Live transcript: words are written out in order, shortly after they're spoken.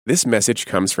This message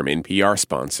comes from NPR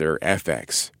sponsor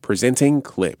FX, presenting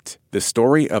Clipped, the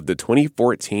story of the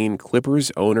 2014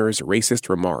 Clippers owner's racist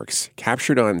remarks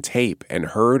captured on tape and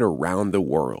heard around the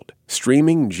world.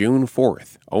 Streaming June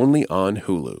 4th, only on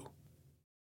Hulu.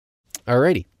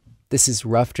 Alrighty, this is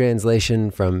Rough Translation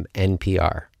from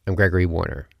NPR. I'm Gregory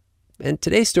Warner. And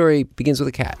today's story begins with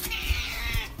a cat.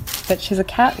 But she's a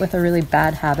cat with a really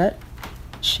bad habit.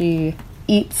 She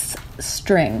eats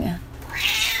string.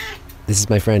 This is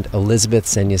my friend Elizabeth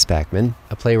Senyas-Bachman,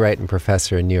 a playwright and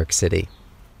professor in New York City.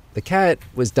 The cat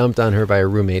was dumped on her by a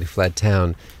roommate who fled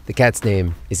town. The cat's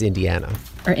name is Indiana.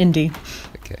 Or Indy.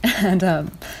 Okay.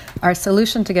 And our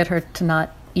solution to get her to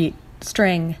not eat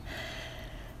string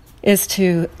is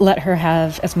to let her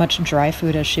have as much dry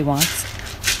food as she wants.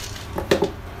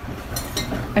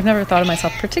 I've never thought of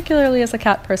myself particularly as a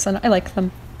cat person. I like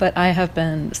them. But I have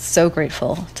been so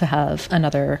grateful to have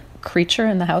another creature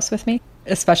in the house with me,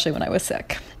 especially when I was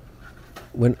sick.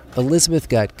 When Elizabeth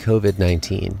got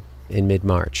COVID-19 in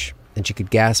mid-March, and she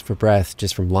could gasp for breath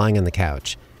just from lying on the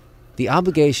couch, the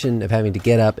obligation of having to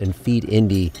get up and feed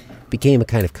Indy became a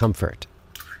kind of comfort.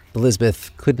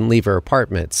 Elizabeth couldn't leave her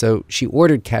apartment, so she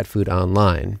ordered cat food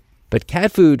online. But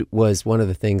cat food was one of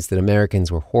the things that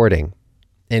Americans were hoarding.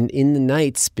 And in the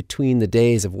nights between the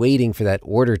days of waiting for that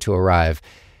order to arrive,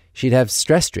 she'd have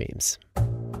stress dreams.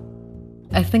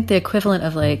 I think the equivalent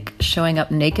of like showing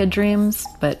up naked dreams,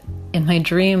 but in my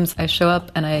dreams, I show up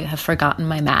and I have forgotten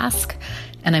my mask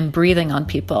and I'm breathing on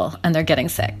people and they're getting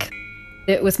sick.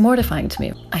 It was mortifying to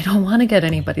me. I don't want to get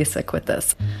anybody sick with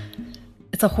this.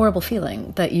 It's a horrible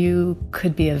feeling that you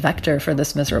could be a vector for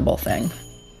this miserable thing.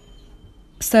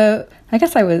 So I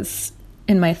guess I was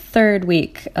in my third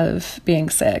week of being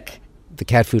sick. The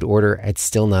cat food order had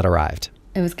still not arrived.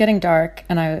 It was getting dark,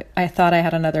 and I thought I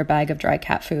had another bag of dry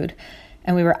cat food,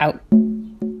 and we were out.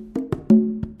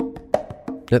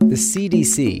 Now, the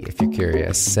CDC, if you're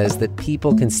curious, says that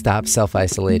people can stop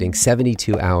self-isolating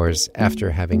 72 hours after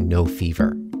having no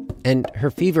fever. And her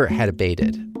fever had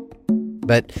abated.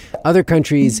 But other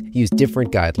countries use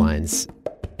different guidelines,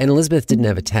 and Elizabeth didn't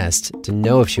have a test to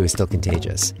know if she was still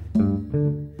contagious.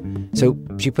 So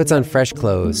she puts on fresh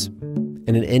clothes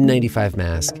and an N95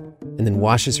 mask, and then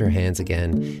washes her hands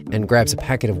again and grabs a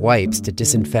packet of wipes to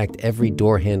disinfect every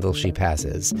door handle she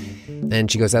passes.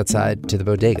 And she goes outside to the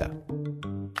bodega.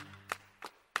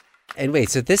 And wait,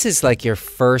 so this is like your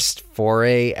first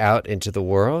foray out into the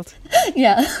world?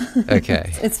 Yeah.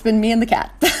 Okay. It's been me and the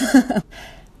cat.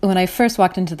 When I first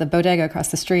walked into the bodega across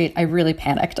the street, I really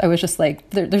panicked. I was just like,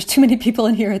 there's too many people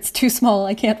in here. It's too small.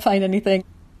 I can't find anything.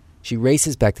 She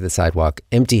races back to the sidewalk,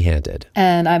 empty-handed.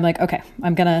 And I'm like, okay,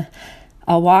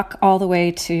 I'll walk all the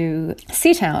way to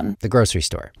Seatown. The grocery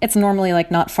store. It's normally like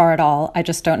not far at all. I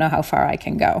just don't know how far I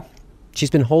can go.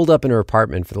 She's been holed up in her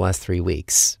apartment for the last 3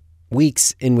 weeks.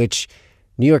 Weeks in which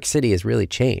New York City has really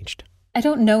changed. I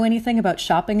don't know anything about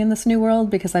shopping in this new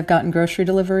world because I've gotten grocery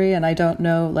delivery and I don't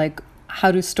know, like,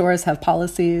 how do stores have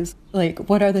policies? Like,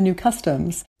 what are the new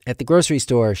customs? At the grocery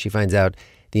store, she finds out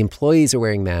the employees are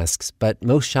wearing masks, but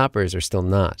most shoppers are still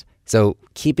not. So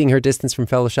keeping her distance from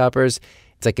fellow shoppers,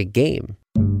 it's like a game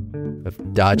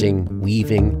of dodging,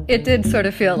 weaving. It did sort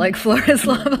of feel like floor is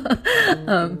lava.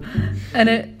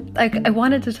 And I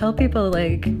wanted to tell people,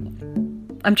 like,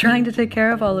 I'm trying to take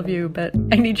care of all of you, but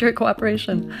I need your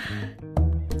cooperation.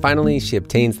 Finally, she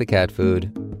obtains the cat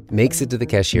food, makes it to the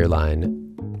cashier line,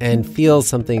 and feels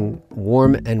something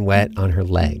warm and wet on her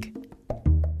leg.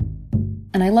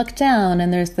 And I look down,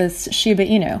 and there's this Shiba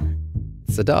Inu.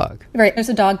 It's a dog. Right, there's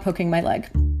a dog poking my leg.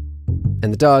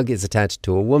 And the dog is attached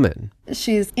to a woman.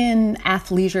 She's in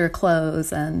athleisure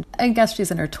clothes, and I guess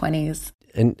she's in her 20s.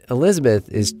 And Elizabeth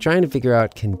is trying to figure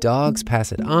out, can dogs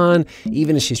pass it on,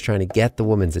 even as she's trying to get the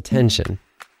woman's attention?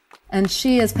 And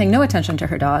she is paying no attention to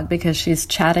her dog because she's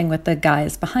chatting with the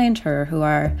guys behind her who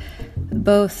are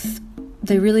both,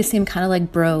 they really seem kind of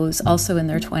like bros, also in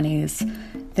their 20s.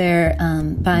 They're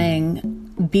buying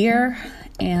beer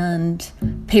and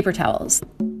paper towels.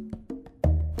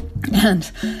 And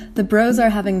the bros are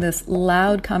having this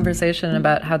loud conversation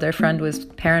about how their friend was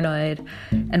paranoid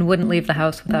and wouldn't leave the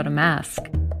house without a mask.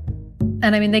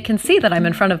 And I mean, they can see that I'm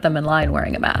in front of them in line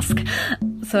wearing a mask.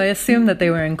 So I assume that they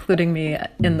were including me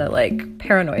in the, like,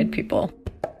 paranoid people.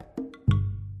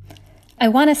 I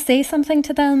want to say something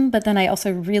to them, but then I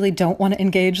also really don't want to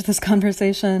engage this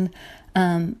conversation.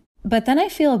 But then I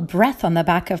feel a breath on the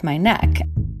back of my neck.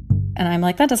 And I'm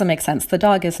like, that doesn't make sense. The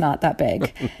dog is not that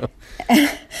big.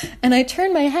 And I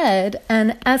turned my head,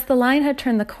 and as the line had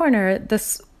turned the corner,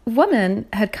 this woman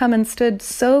had come and stood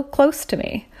so close to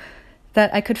me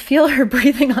that I could feel her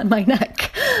breathing on my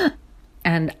neck.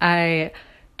 And I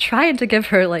tried to give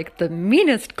her like the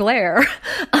meanest glare,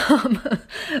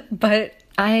 but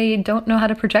I don't know how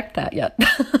to project that yet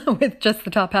with just the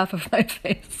top half of my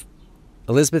face.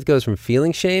 Elizabeth goes from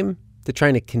feeling shame to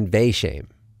trying to convey shame,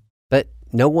 but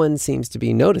no one seems to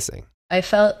be noticing. I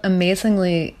felt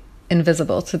amazingly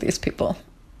invisible to these people.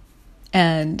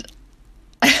 And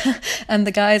and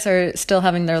the guys are still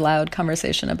having their loud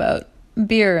conversation about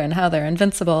beer and how they're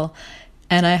invincible.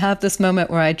 And I have this moment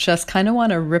where I just kind of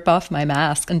want to rip off my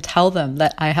mask and tell them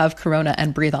that I have corona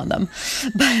and breathe on them.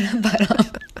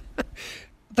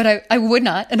 But I would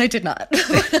not, and I did not.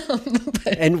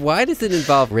 And why does it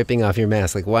involve ripping off your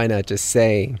mask? Like, why not just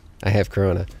say, I have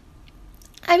corona?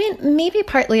 I mean, maybe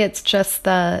partly it's just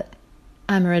that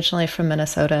I'm originally from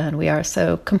Minnesota and we are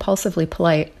so compulsively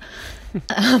polite.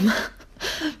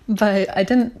 But I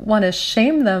didn't want to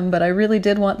shame them, but I really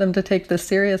did want them to take this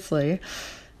seriously.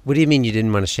 What do you mean you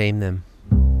didn't want to shame them?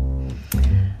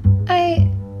 I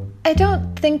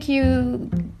don't think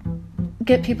you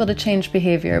get people to change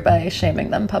behavior by shaming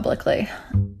them publicly.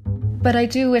 But I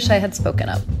do wish I had spoken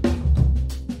up.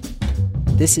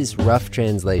 This is Rough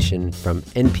Translation from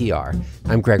NPR.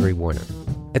 I'm Gregory Warner.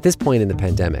 At this point in the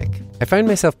pandemic, I find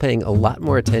myself paying a lot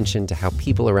more attention to how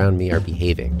people around me are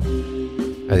behaving.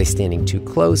 Are they standing too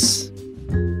close?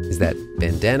 Is that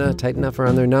bandana tight enough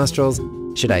around their nostrils?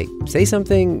 Should I say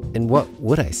something, and what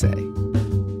would I say?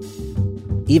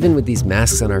 Even with these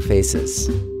masks on our faces,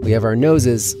 we have our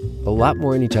noses a lot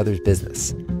more in each other's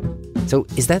business. So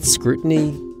is that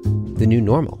scrutiny the new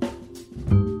normal?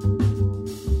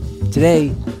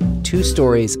 Today, 2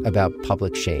 stories about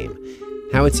public shame,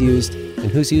 how it's used and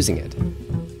who's using it.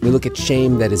 We look at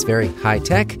shame that is very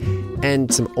high-tech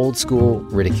and some old-school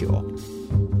ridicule.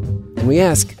 And we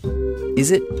ask,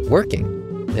 is it working?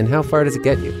 And how far does it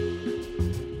get you?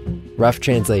 Rough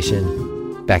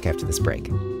Translation, back after this break.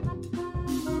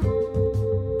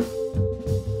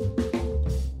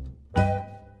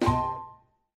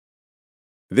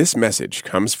 This message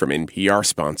comes from NPR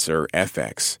sponsor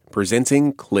FX,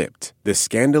 presenting Clipped, the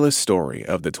scandalous story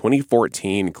of the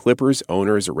 2014 Clippers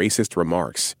owner's racist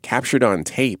remarks captured on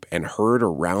tape and heard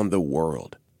around the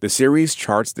world. The series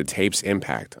charts the tape's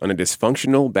impact on a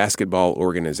dysfunctional basketball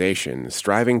organization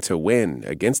striving to win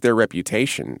against their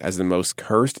reputation as the most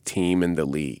cursed team in the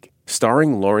league.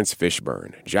 Starring Lawrence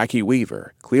Fishburne, Jackie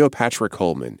Weaver, Cleopatra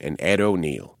Coleman, and Ed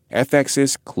O'Neill.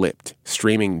 FX's Clipped,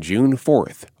 streaming June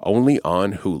 4th, only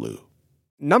on Hulu.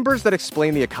 Numbers that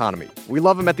explain the economy. We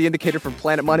love them at The Indicator from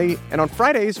Planet Money, and on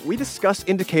Fridays, we discuss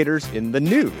indicators in the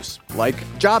news, like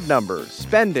job numbers,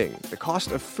 spending, the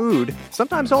cost of food,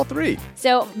 sometimes all 3.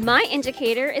 So my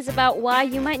indicator is about why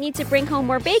you might need to bring home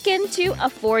more bacon to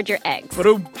afford your eggs.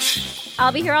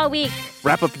 I'll be here all week.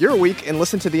 Wrap up your week and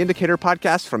listen to The Indicator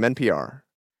podcast from NPR.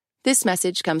 This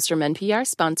message comes from NPR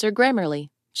sponsor Grammarly.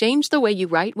 Change the way you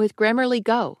write with Grammarly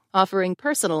Go, offering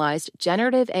personalized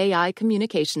generative AI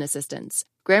communication assistance.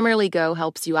 Grammarly Go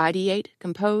helps you ideate,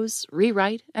 compose,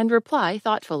 rewrite, and reply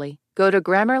thoughtfully. Go to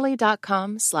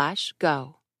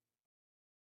Grammarly.com/go.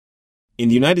 In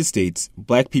the United States,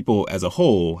 Black people as a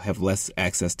whole have less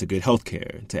access to good health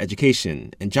care, to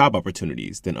education, and job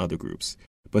opportunities than other groups.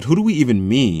 But who do we even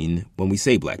mean when we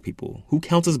say Black people? Who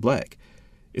counts as Black?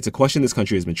 It's a question this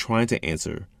country has been trying to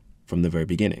answer from the very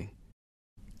beginning.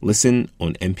 Listen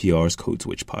on NPR's Code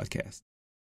Switch podcast.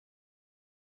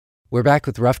 We're back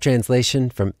with Rough Translation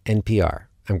from NPR.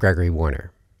 I'm Gregory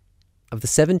Warner. Of the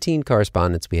 17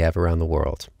 correspondents we have around the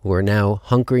world who are now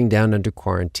hunkering down under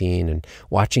quarantine and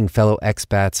watching fellow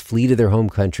expats flee to their home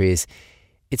countries,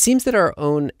 it seems that our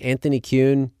own Anthony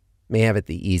Kuhn may have it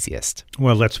the easiest.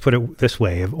 Well, let's put it this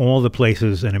way. Of all the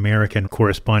places an American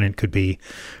correspondent could be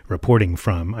reporting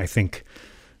from, I think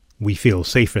we feel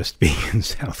safest being in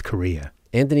South Korea.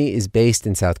 Anthony is based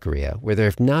in South Korea, where there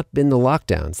have not been the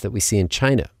lockdowns that we see in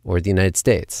China or the United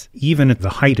States. Even at the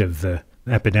height of the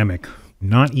epidemic,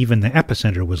 not even the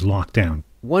epicenter was locked down.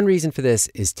 One reason for this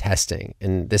is testing,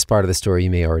 and this part of the story you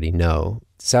may already know.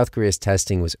 South Korea's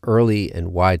testing was early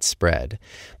and widespread.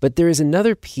 But there is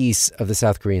another piece of the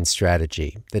South Korean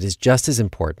strategy that is just as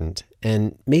important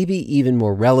and maybe even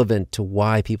more relevant to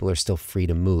why people are still free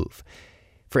to move.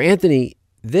 For Anthony,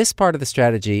 this part of the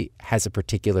strategy has a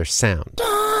particular sound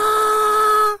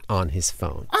on his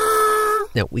phone.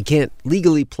 Now, we can't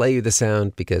legally play you the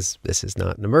sound because this is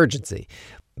not an emergency.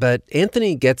 But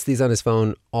Anthony gets these on his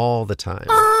phone all the time.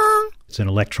 It's an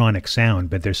electronic sound,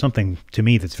 but there's something to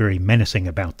me that's very menacing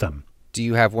about them. Do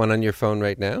you have one on your phone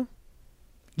right now?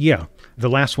 Yeah. The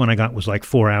last one I got was like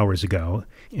 4 hours ago,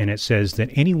 and it says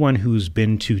that anyone who's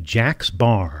been to Jack's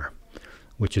Bar,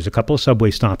 which is a couple of subway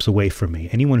stops away from me,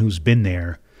 anyone who's been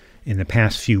there in the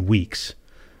past few weeks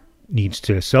needs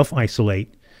to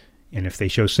self-isolate, and if they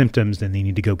show symptoms, then they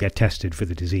need to go get tested for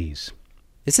the disease.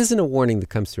 This isn't a warning that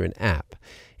comes through an app.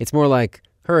 It's more like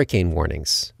hurricane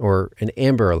warnings or an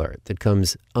Amber Alert that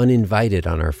comes uninvited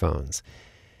on our phones.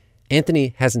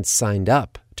 Anthony hasn't signed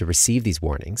up to receive these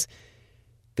warnings.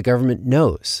 The government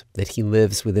knows that he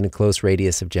lives within a close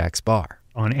radius of Jack's bar.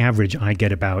 On average, I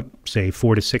get about, say,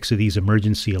 4 to 6 of these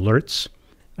emergency alerts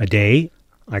a day.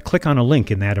 I click on a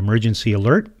link in that emergency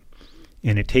alert,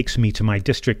 and it takes me to my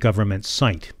district government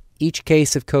site. Each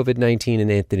case of COVID-19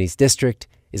 in Anthony's district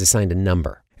is assigned a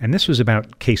number. And this was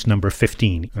about case number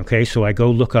 15. Okay, so I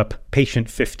go look up patient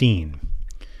 15.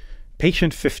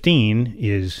 Patient 15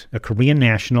 is a Korean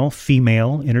national,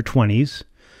 female, in her 20s,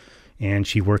 and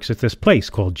she works at this place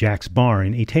called Jack's Bar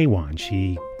in Itaewon.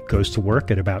 She goes to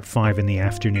work at about 5 in the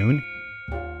afternoon.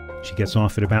 She gets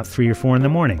off at about 3 or 4 in the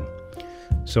morning.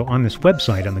 So on this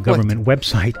website, on the government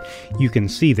website, you can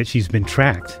see that she's been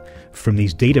tracked from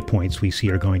these data points. We see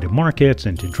her going to markets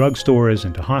and to drugstores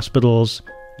and to hospitals.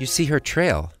 You see her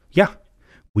trail? Yeah.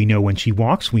 We know when she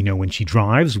walks. We know when she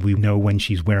drives. We know when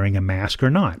she's wearing a mask or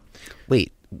not.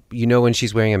 Wait, you know when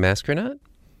she's wearing a mask or not?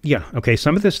 Yeah. Okay.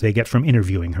 Some of this they get from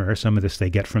interviewing her. Some of this they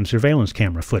get from surveillance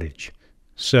camera footage.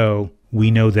 So we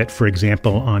know that, for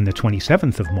example, on the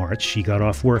 27th of March, she got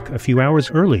off work a few hours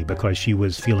early because she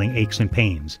was feeling aches and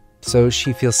pains. So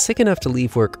she feels sick enough to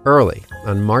leave work early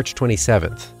on March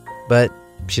 27th, but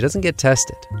she doesn't get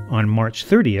tested. On March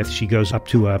 30th, she goes up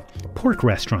to a pork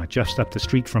restaurant just up the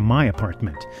street from my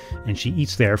apartment, and she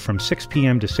eats there from 6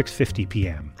 p.m. to 6:50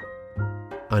 p.m.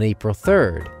 On April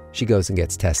 3rd, she goes and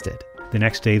gets tested. The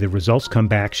next day, the results come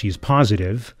back. She's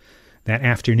positive. That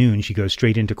afternoon, she goes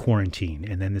straight into quarantine.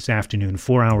 And then this afternoon,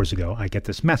 4 hours ago, I get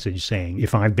this message saying,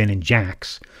 if I've been in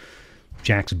Jack's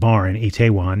Bar in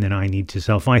Itaewon, then I need to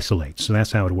self-isolate. So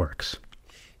that's how it works.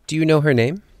 Do you know her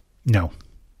name? No.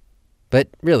 But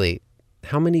really,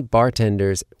 how many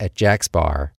bartenders at Jack's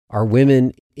Bar are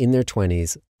women in their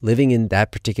 20s living in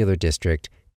that particular district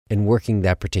and working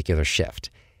that particular shift?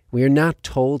 We are not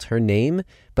told her name,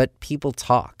 but people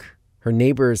talk. Her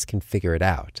neighbors can figure it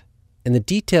out. And the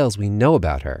details we know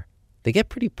about her, they get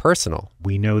pretty personal.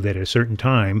 We know that at a certain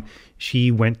time, she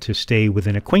went to stay with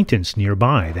an acquaintance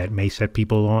nearby. That may set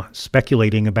people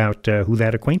speculating about who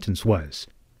that acquaintance was.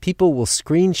 People will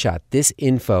screenshot this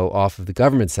info off of the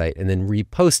government site and then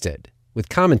repost it with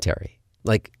commentary.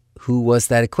 Like, who was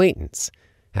that acquaintance?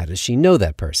 How does she know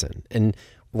that person? And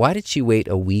why did she wait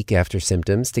a week after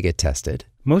symptoms to get tested?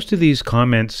 Most of these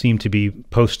comments seem to be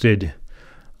posted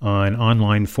on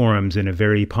online forums in a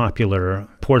very popular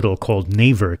portal called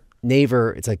Naver.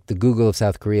 Naver, it's like the Google of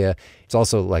South Korea. It's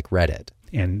also like Reddit.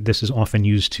 And this is often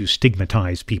used to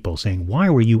stigmatize people, saying,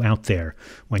 why were you out there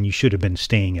when you should have been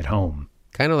staying at home?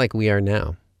 Kind of like we are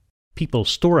now. People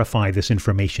storify this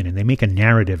information and they make a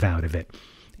narrative out of it.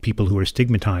 People who are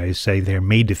stigmatized say they're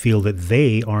made to feel that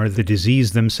they are the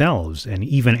disease themselves. And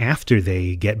even after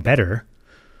they get better,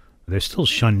 they're still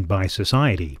shunned by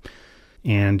society.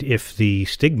 And if the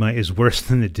stigma is worse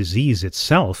than the disease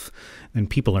itself, then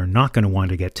people are not going to want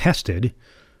to get tested.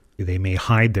 They may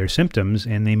hide their symptoms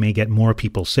and they may get more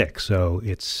people sick. So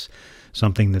it's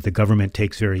something that the government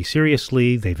takes very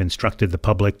seriously. They've instructed the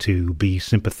public to be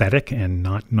sympathetic and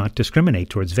not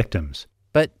discriminate towards victims.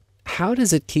 But how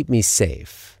does it keep me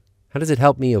safe? How does it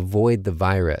help me avoid the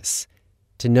virus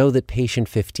to know that patient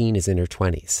 15 is in her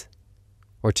 20s?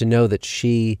 Or to know that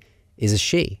she is a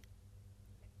she?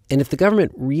 And if the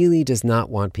government really does not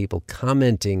want people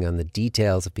commenting on the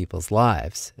details of people's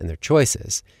lives and their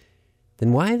choices,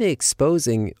 then why are they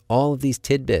exposing all of these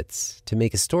tidbits to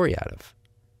make a story out of?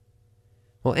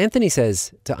 Well, Anthony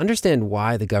says to understand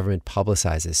why the government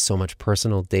publicizes so much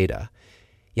personal data,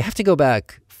 you have to go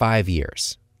back 5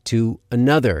 years to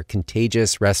another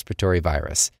contagious respiratory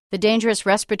virus. The dangerous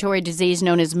respiratory disease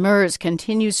known as MERS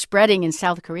continues spreading in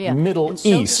South Korea. Middle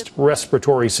East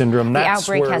respiratory syndrome. The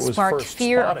outbreak has sparked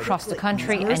fear across the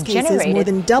country and generated more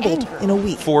than doubled in a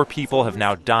week. 4 people have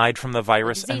now died from the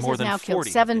virus, and more than 40 now killed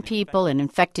 7 people and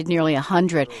infected nearly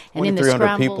 100. And in the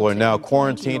 2,300 people are now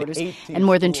quarantined. And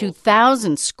more than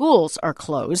 2,000 schools are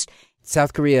closed.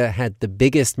 South Korea had the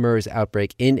biggest MERS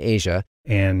outbreak in Asia.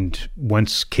 And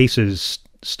once cases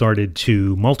started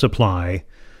to multiply,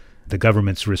 the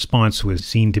government's response was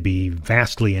seen to be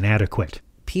vastly inadequate.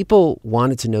 People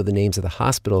wanted to know the names of the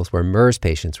hospitals where MERS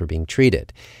patients were being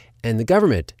treated. And the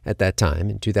government at that time,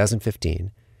 in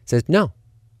 2015, said, no,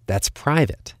 that's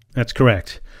private. That's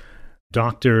correct.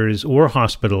 Doctors or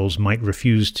hospitals might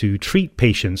refuse to treat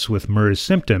patients with MERS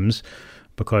symptoms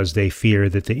because they fear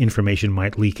that the information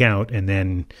might leak out and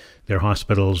then their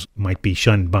hospitals might be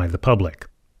shunned by the public.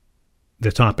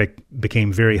 The topic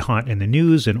became very hot in the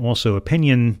news, and also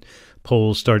opinion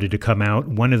polls started to come out.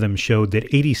 One of them showed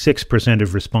that 86%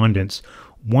 of respondents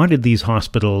wanted these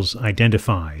hospitals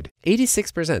identified.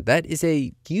 86%, that is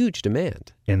a huge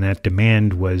demand. And that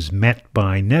demand was met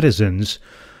by netizens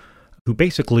who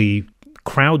basically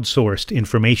crowdsourced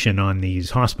information on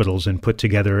these hospitals and put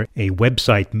together a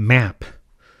website map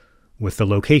with the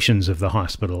locations of the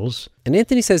hospitals. And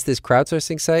Anthony says this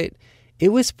crowdsourcing site, it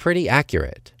was pretty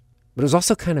accurate, but it was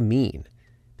also kind of mean.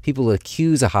 People would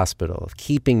accuse a hospital of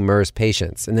keeping MERS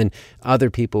patients, and then other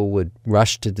people would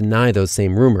rush to deny those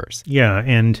same rumors. Yeah,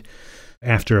 and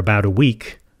after about a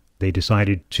week, they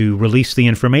decided to release the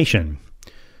information.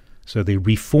 So they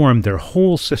reformed their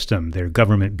whole system, their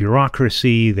government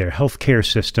bureaucracy, their healthcare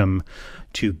system,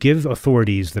 to give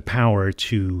authorities the power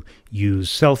to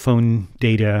use cell phone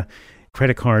data,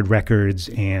 credit card records,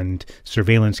 and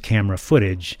surveillance camera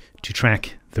footage to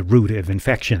track the route of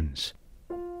infections.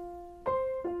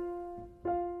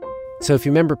 So if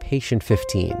you remember patient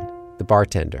 15, the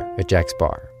bartender at Jack's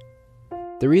bar,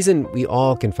 the reason we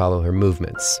all can follow her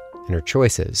movements and her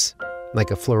choices,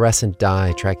 like a fluorescent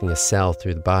dye tracking a cell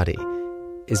through the body,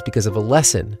 is because of a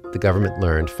lesson the government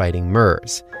learned fighting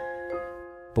MERS.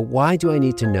 But why do I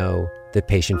need to know that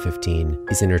patient 15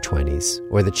 is in her 20s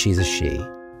or that she's a she?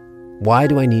 Why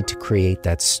do I need to create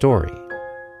that story?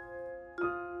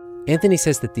 Anthony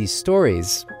says that these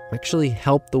stories actually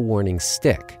help the warnings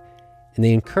stick, and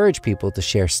they encourage people to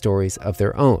share stories of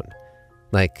their own.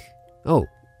 Like, oh,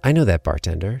 I know that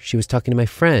bartender. She was talking to my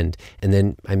friend, and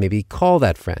then I maybe call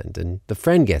that friend, and the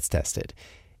friend gets tested.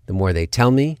 The more they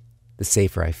tell me, the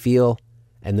safer I feel,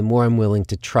 and the more I'm willing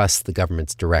to trust the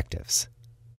government's directives.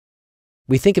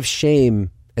 We think of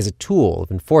shame as a tool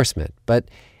of enforcement, but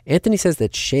Anthony says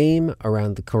that shame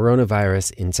around the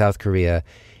coronavirus in South Korea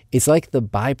is like the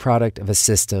byproduct of a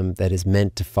system that is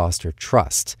meant to foster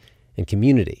trust and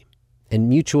community and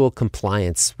mutual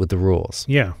compliance with the rules.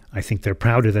 Yeah, I think they're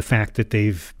proud of the fact that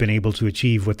they've been able to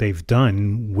achieve what they've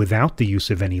done without the use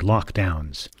of any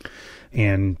lockdowns.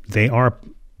 And they are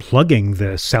plugging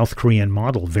the South Korean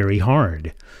model very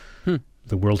hard.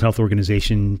 The World Health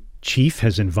Organization chief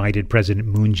has invited President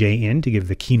Moon Jae-in to give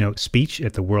the keynote speech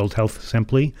at the World Health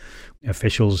Assembly.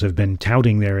 Officials have been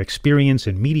touting their experience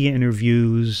in media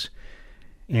interviews,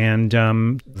 and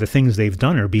the things they've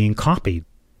done are being copied.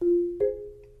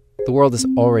 The world has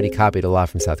already copied a lot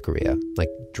from South Korea, like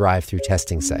drive-through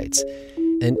testing sites.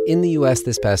 And in the U.S.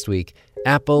 this past week,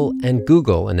 Apple and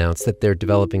Google announced that they're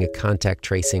developing a contact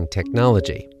tracing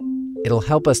technology. It'll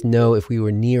help us know if we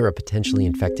were near a potentially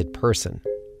infected person.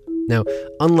 Now,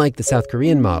 unlike the South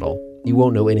Korean model, you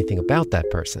won't know anything about that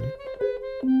person.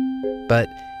 But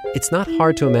it's not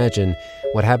hard to imagine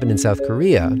what happened in South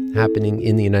Korea happening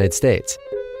in the United States.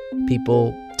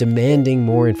 People demanding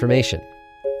more information.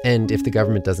 And if the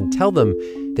government doesn't tell them,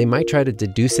 they might try to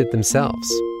deduce it themselves.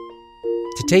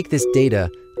 To take this data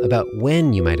about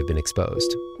when you might have been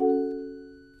exposed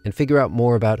and figure out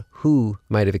more about who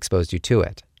might have exposed you to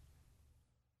it.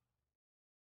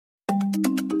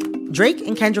 Drake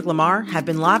and Kendrick Lamar have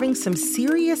been lobbing some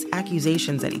serious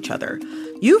accusations at each other.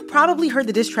 You've probably heard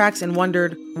the diss tracks and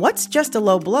wondered, what's just a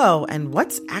low blow and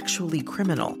what's actually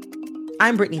criminal?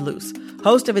 I'm Brittany Luce,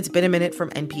 host of It's Been a Minute from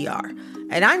NPR,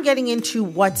 and I'm getting into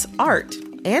what's art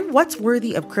and what's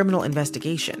worthy of criminal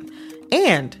investigation,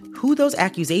 and who those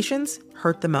accusations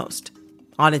hurt the most.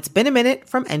 On It's Been a Minute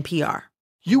from NPR.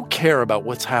 You care about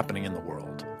what's happening in the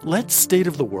world. Let State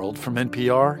of the World from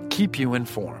NPR keep you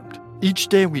informed. Each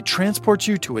day we transport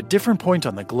you to a different point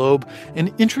on the globe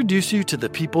and introduce you to the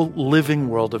people living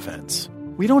world events.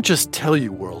 We don't just tell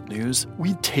you world news,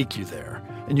 we take you there.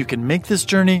 And you can make this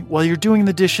journey while you're doing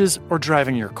the dishes or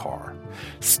driving your car.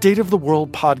 State of the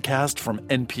World podcast from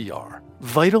NPR.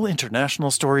 Vital international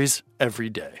stories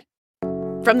every day.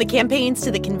 From the campaigns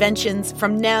to the conventions,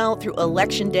 from now through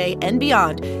Election Day and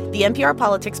beyond, the NPR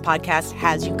Politics podcast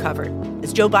has you covered.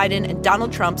 As Joe Biden and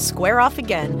Donald Trump square off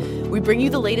again, we bring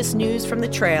you the latest news from the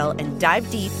trail and dive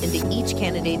deep into each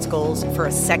candidate's goals for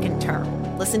a second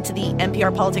term. Listen to the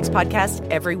NPR Politics podcast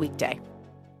every weekday.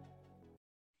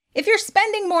 If you're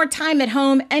spending more time at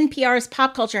home, NPR's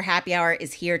Pop Culture Happy Hour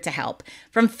is here to help.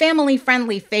 From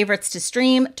family-friendly favorites to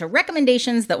stream to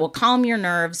recommendations that will calm your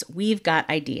nerves, we've got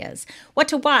ideas. What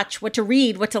to watch, what to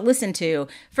read, what to listen to.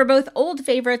 For both old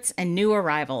favorites and new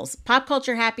arrivals. Pop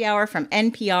Culture Happy Hour from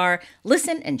NPR.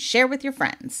 Listen and share with your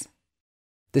friends.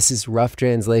 This is Rough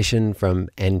Translation from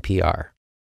NPR.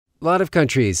 A lot of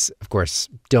countries, of course,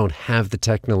 don't have the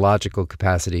technological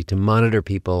capacity to monitor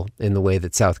people in the way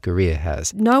that South Korea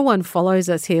has. No one follows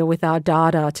us here with our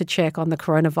data to check on the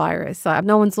coronavirus.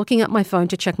 No one's looking at my phone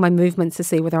to check my movements to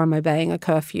see whether I'm obeying a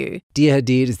curfew. Dia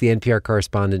Hadid is the NPR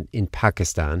correspondent in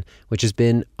Pakistan, which has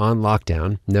been on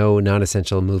lockdown. No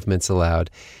non-essential movements allowed.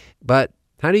 But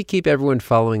how do you keep everyone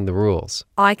following the rules?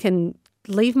 I can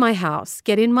leave my house,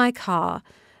 get in my car,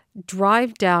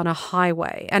 drive down a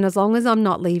highway, and as long as I'm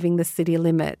not leaving the city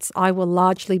limits, I will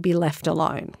largely be left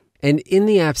alone. And in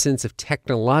the absence of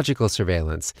technological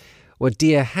surveillance, what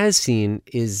Dia has seen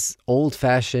is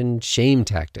old-fashioned shame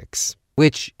tactics,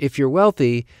 which, if you're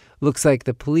wealthy, looks like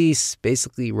the police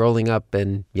basically rolling up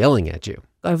and yelling at you.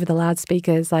 Over the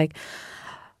loudspeakers, like,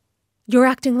 you're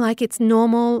acting like it's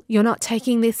normal, you're not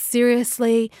taking this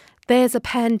seriously, there's a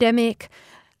pandemic,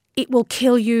 it will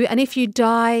kill you, and if you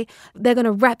die, they're going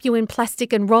to wrap you in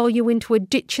plastic and roll you into a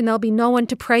ditch and there'll be no one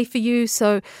to pray for you,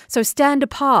 so stand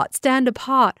apart, stand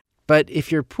apart. But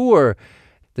if you're poor,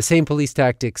 the same police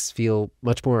tactics feel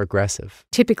much more aggressive.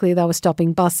 Typically, they were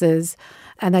stopping buses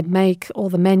and they'd make all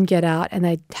the men get out and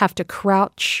they'd have to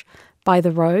crouch by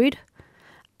the road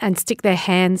and stick their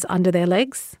hands under their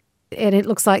legs. And it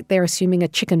looks like they're assuming a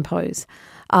chicken pose.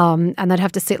 And they'd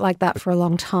have to sit like that for a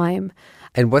long time.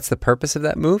 And what's the purpose of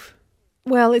that move?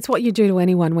 Well, it's what you do to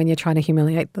anyone when you're trying to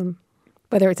humiliate them,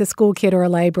 whether it's a school kid or a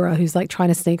labourer who's like trying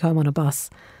to sneak home on a bus.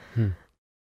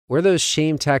 Were those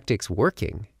shame tactics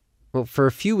working? Well, for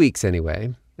a few weeks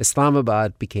anyway,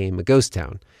 Islamabad became a ghost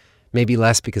town. Maybe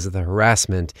less because of the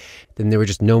harassment. Then there were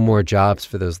just no more jobs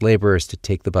for those laborers to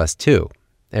take the bus to.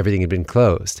 Everything had been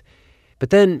closed.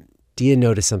 But then Dia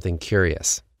noticed something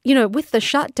curious. You know, with the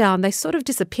shutdown, they sort of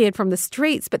disappeared from the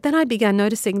streets, but then I began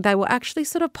noticing they were actually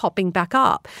sort of popping back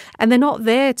up. And they're not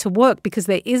there to work because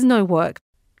there is no work.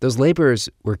 Those laborers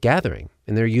were gathering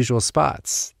in their usual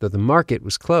spots, though the market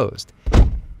was closed. Do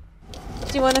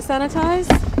you want to sanitize?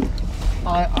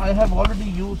 I have already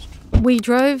used. We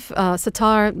drove,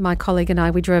 Satar, my colleague and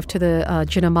I, we drove to the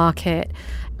Jinnah market.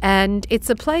 And it's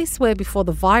a place where before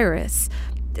the virus,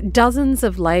 dozens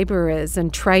of labourers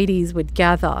and tradies would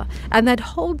gather and they'd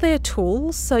hold their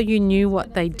tools so you knew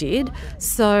what they did.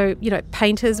 So, you know,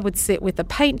 painters would sit with a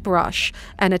paintbrush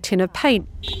and a tin of paint.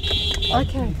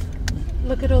 Okay,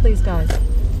 look at all these guys.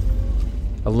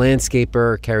 A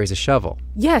landscaper carries a shovel.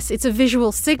 Yes, it's a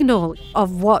visual signal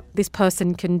of what this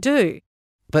person can do.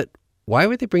 But why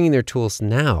were they bringing their tools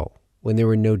now when there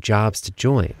were no jobs to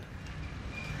join?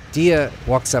 Dia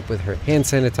walks up with her hand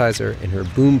sanitizer and her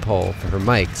boom pole for her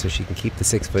mic so she can keep the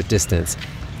 6-foot distance.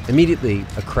 Immediately,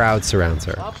 a crowd surrounds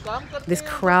her. This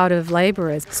crowd of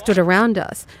labourers stood around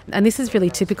us. And this is really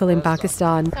typical in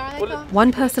Pakistan.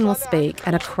 One person will speak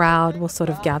and a crowd will sort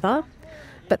of gather.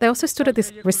 But they also stood at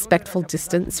this respectful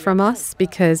distance from us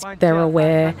because they're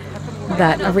aware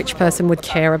that a rich person would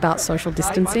care about social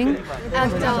distancing.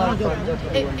 And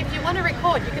if you want to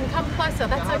record, you can come closer.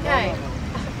 That's okay.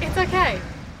 It's okay.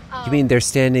 You mean they're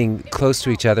standing close to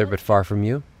each other but far from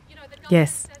you?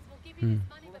 Yes.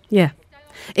 Yeah.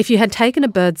 If you had taken a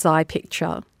bird's eye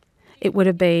picture, it would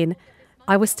have been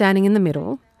I was standing in the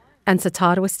middle and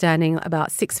Satada was standing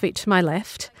about 6 feet to my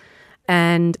left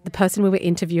and the person we were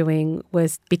interviewing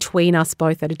was between us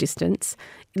both at a distance,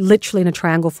 literally in a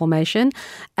triangle formation,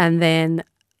 and then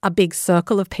a big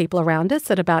circle of people around us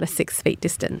at about a 6 feet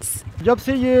distance. The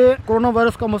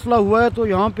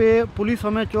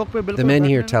men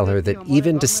here tell her that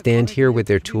even to stand here with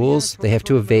their tools, they have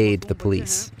to evade the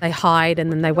police. They hide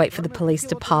and then they wait for the police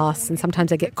to pass, and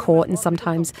sometimes they get caught and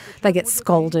sometimes they get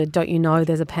scolded. Don't you know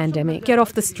there's a pandemic? Get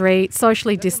off the street,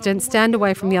 socially distance, stand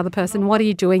away from the other person. What are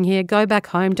you doing here? Go back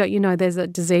home. Don't you know there's a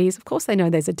disease? Of course they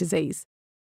know there's a disease.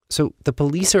 So the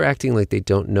police are acting like they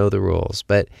don't know the rules,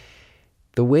 but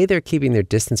the way they're keeping their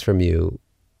distance from you,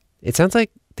 it sounds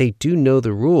like they do know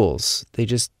the rules. They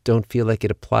just don't feel like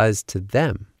it applies to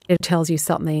them. It tells you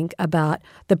something about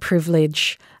the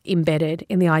privilege embedded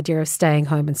in the idea of staying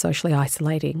home and socially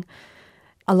isolating.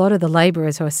 A lot of the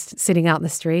labourers who are sitting out in the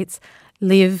streets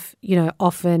live,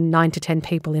 often 9 to 10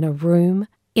 people in a room,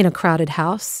 in a crowded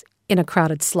house, in a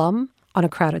crowded slum, on a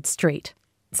crowded street.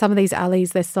 Some of these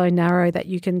alleys, they're so narrow that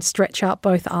you can stretch out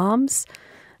both arms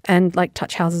and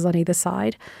touch houses on either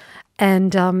side.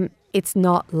 And it's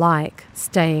not like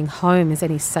staying home is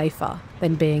any safer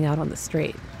than being out on the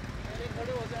street.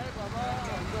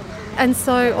 And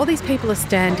so all these people are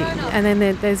standing, and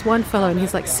then there's one fellow and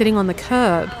he's sitting on the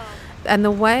curb, and the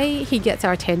way he gets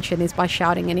our attention is by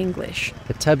shouting in English.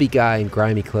 A tubby guy in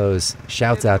grimy clothes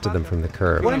shouts out to them from the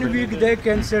curb. 1 week they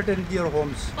can sit in their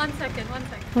homes. One second.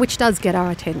 Which does get our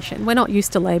attention. We're not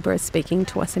used to labourers speaking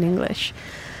to us in English.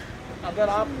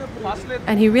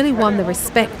 And he really won the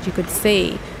respect, you could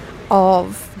see,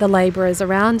 of the labourers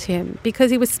around him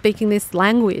because he was speaking this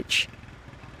language.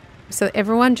 So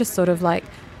everyone just sort of like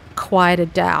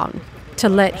quieted down to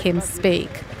let him speak.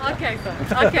 Okay,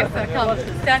 sir, come.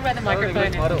 Stand by the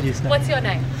microphone. What's your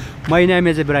name? My name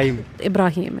is Ibrahim.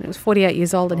 Ibrahim, and he was 48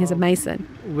 years old and he's a mason.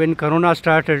 When Corona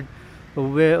started,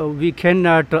 we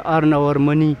cannot earn our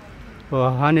money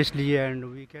honestly.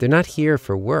 They're not here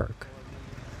for work.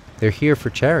 They're here for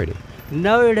charity.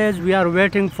 Nowadays, we are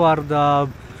waiting for the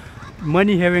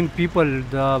money-having people,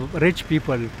 the rich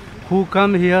people, who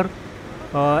come here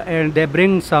and they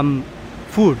bring some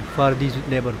food for these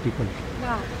labor people.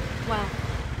 Wow.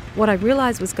 What I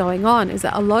realised was going on is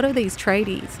that a lot of these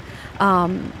tradies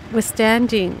were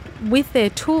standing with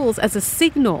their tools as a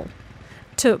signal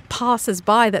to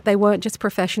passers-by that they weren't just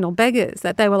professional beggars,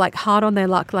 that they were like hard on their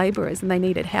luck labourers and they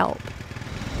needed help.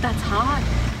 That's hard.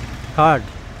 Hard.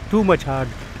 Too much hard.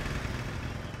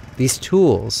 These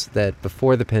tools that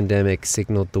before the pandemic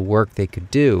signaled the work they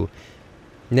could do,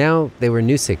 now they were a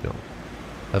new signal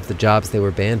of the jobs they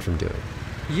were banned from doing.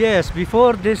 Yes,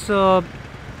 before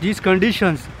these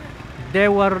conditions, they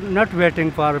were not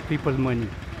waiting for people's money.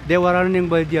 They were earning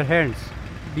by their hands,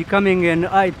 becoming in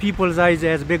people's eyes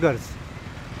as beggars.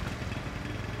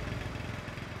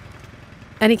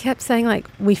 And he kept saying, like,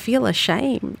 we feel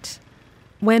ashamed.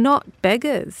 We're not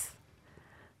beggars.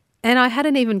 And I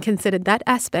hadn't even considered that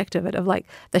aspect of it, of like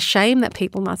the shame that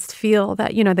people must feel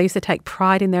that, you know, they used to take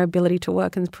pride in their ability to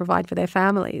work and provide for their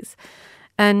families.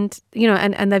 And, you know,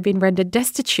 and they've been rendered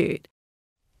destitute.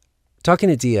 Talking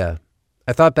to Dia,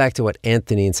 I thought back to what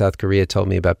Anthony in South Korea told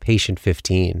me about Patient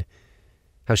 15,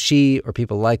 how she or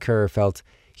people like her felt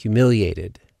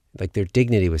humiliated, like their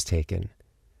dignity was taken,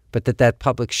 but that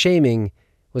public shaming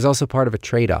was also part of a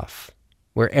trade-off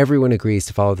where everyone agrees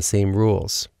to follow the same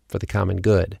rules for the common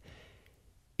good.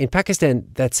 In Pakistan,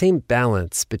 that same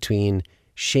balance between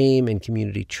shame and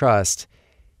community trust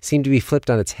seemed to be flipped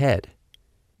on its head.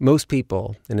 Most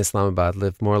people in Islamabad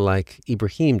live more like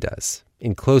Ibrahim does,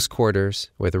 in close quarters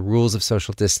where the rules of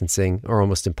social distancing are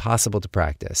almost impossible to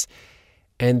practice.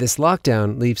 And this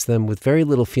lockdown leaves them with very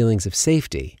little feelings of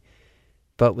safety,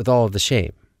 but with all of the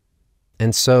shame.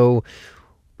 And so,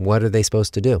 what are they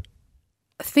supposed to do?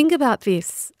 Think about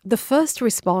this. The first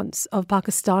response of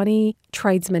Pakistani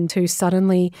tradesmen who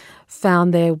suddenly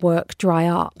found their work dry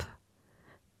up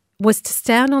was to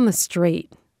stand on the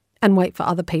street and wait for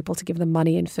other people to give them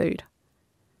money and food.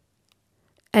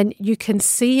 And you can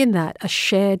see in that a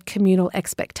shared communal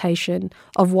expectation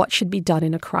of what should be done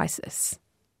in a crisis.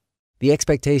 The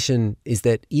expectation is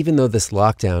that even though this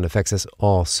lockdown affects us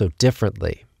all so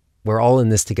differently, we're all in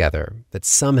this together, that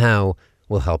somehow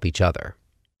we'll help each other.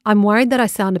 I'm worried that I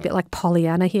sound a bit like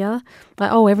Pollyanna here.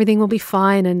 Like, oh, everything will be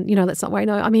fine and, you know, let's not worry.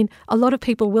 No, I mean, a lot of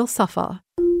people will suffer.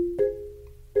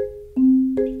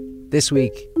 This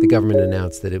week, the government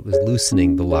announced that it was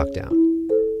loosening the lockdown.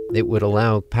 It would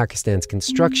allow Pakistan's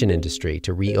construction industry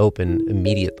to reopen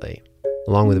immediately,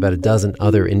 along with about a dozen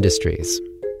other industries.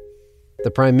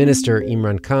 The Prime Minister,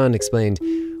 Imran Khan, explained,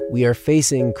 "We are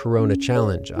facing Corona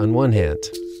challenge on one hand.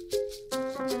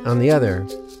 On the other,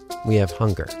 we have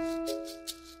hunger."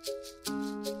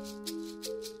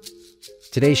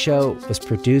 Today's show was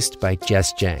produced by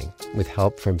Jess Jang, with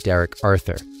help from Derek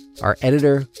Arthur. Our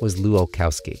editor was Lou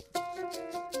Olkowski.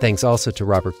 Thanks also to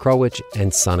Robert Krulwich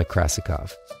and Sana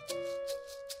Krasikov.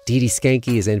 Didi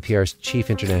Skanke is NPR's chief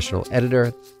international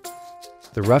editor.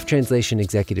 The Rough Translation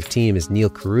executive team is Neil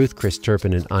Carruth, Chris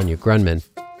Turpin, and Anya Grunman.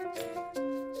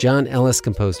 John Ellis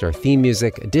composed our theme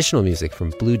music, additional music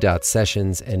from Blue Dot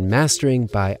Sessions, and mastering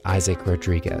by Isaac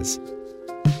Rodriguez.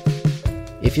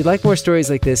 If you'd like more stories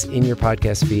like this in your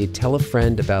podcast feed, tell a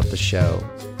friend about the show.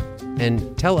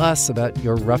 And tell us about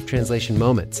your Rough Translation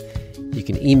moments. You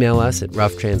can email us at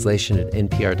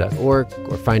roughtranslation@npr.org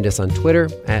or find us on Twitter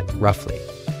 @roughly.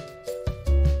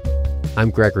 I'm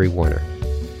Gregory Warner.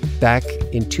 Back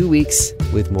in 2 weeks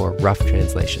with more Rough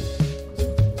Translation.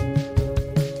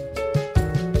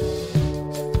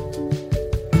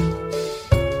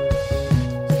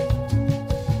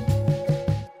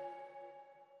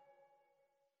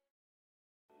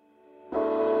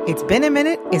 It's Been a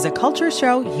Minute is a culture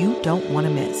show you don't want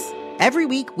to miss. Every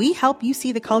week, we help you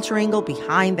see the culture angle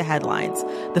behind the headlines,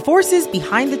 the forces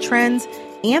behind the trends,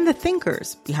 and the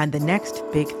thinkers behind the next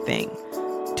big thing.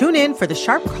 Tune in for the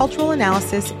sharp cultural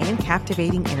analysis and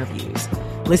captivating interviews.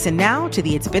 Listen now to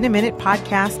the It's Been a Minute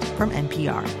podcast from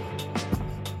NPR.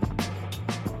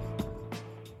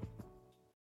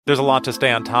 There's a lot to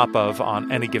stay on top of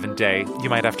on any given day. You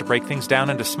might have to break things down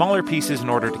into smaller pieces in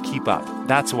order to keep up.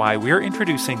 That's why we're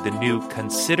introducing the new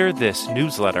Consider This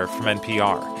newsletter from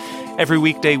NPR. Every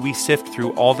weekday, we sift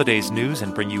through all the day's news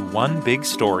and bring you one big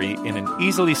story in an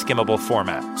easily skimmable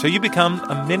format, so you become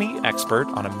a mini expert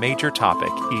on a major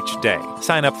topic each day.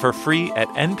 Sign up for free at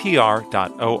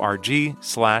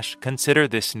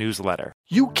npr.org/considerthisnewsletter.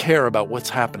 You care about what's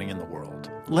happening in the world.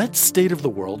 Let State of the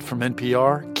World from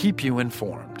NPR keep you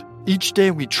informed. Each day,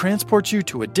 we transport you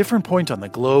to a different point on the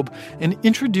globe and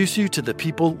introduce you to the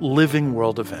people living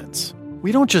world events.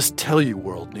 We don't just tell you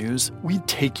world news, we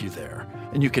take you there.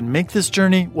 And you can make this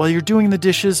journey while you're doing the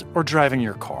dishes or driving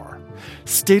your car.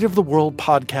 State of the World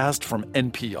podcast from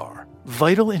NPR.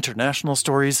 Vital international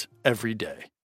stories every day.